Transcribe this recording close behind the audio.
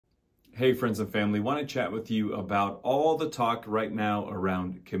Hey friends and family, want to chat with you about all the talk right now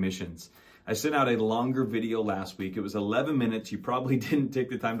around commissions. I sent out a longer video last week. It was 11 minutes. You probably didn't take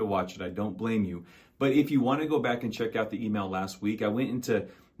the time to watch it. I don't blame you. But if you want to go back and check out the email last week, I went into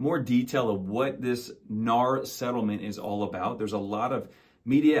more detail of what this NAR settlement is all about. There's a lot of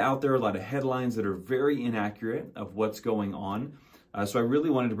media out there, a lot of headlines that are very inaccurate of what's going on. So I really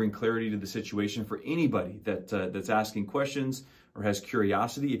wanted to bring clarity to the situation for anybody that's asking questions or has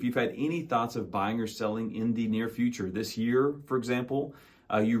curiosity. If you've had any thoughts of buying or selling in the near future, this year, for example,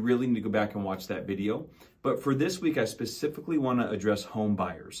 you really need to go back and watch that video. But for this week, I specifically want to address home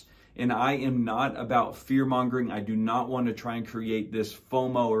buyers. And I am not about fear mongering. I do not want to try and create this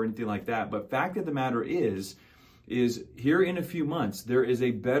FOMO or anything like that. But fact of the matter is here in a few months, there is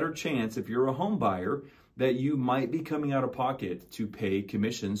a better chance if you're a home buyer that you might be coming out of pocket to pay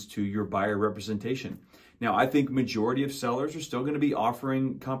commissions to your buyer representation. Now, I think majority of sellers are still going to be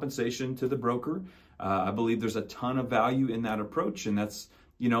offering compensation to the broker. I believe there's a ton of value in that approach, and that's,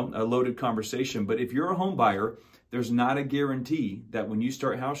 a loaded conversation. But if you're a home buyer, there's not a guarantee that when you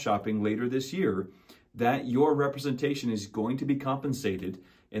start house shopping later this year, that your representation is going to be compensated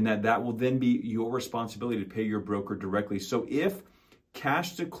and that will then be your responsibility to pay your broker directly. So if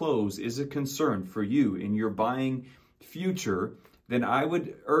cash to close is a concern for you in your buying future, then I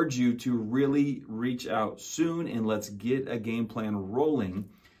would urge you to really reach out soon and let's get a game plan rolling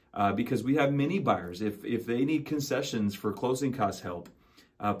because we have many buyers. If they need concessions for closing cost help,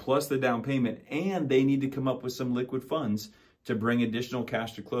 plus the down payment, and they need to come up with some liquid funds to bring additional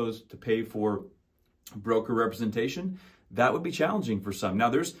cash to close to pay for broker representation, that would be challenging for some. Now,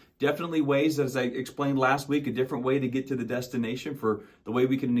 there's definitely ways, as I explained last week, a different way to get to the destination for the way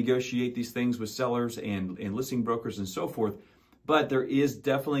we can negotiate these things with sellers and listing brokers and so forth. But there is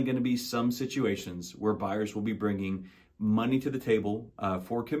definitely going to be some situations where buyers will be bringing money to the table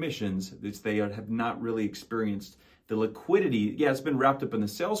for commissions that they have not really experienced. The liquidity, yeah, it's been wrapped up in the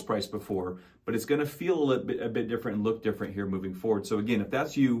sales price before, but it's going to feel a bit different and look different here moving forward. So again, if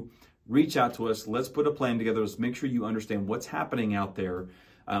that's you, reach out to us. Let's put a plan together. Let's make sure you understand what's happening out there.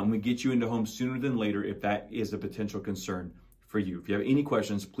 We get you into homes sooner than later if that is a potential concern for you. If you have any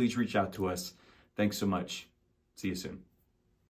questions, please reach out to us. Thanks so much. See you soon.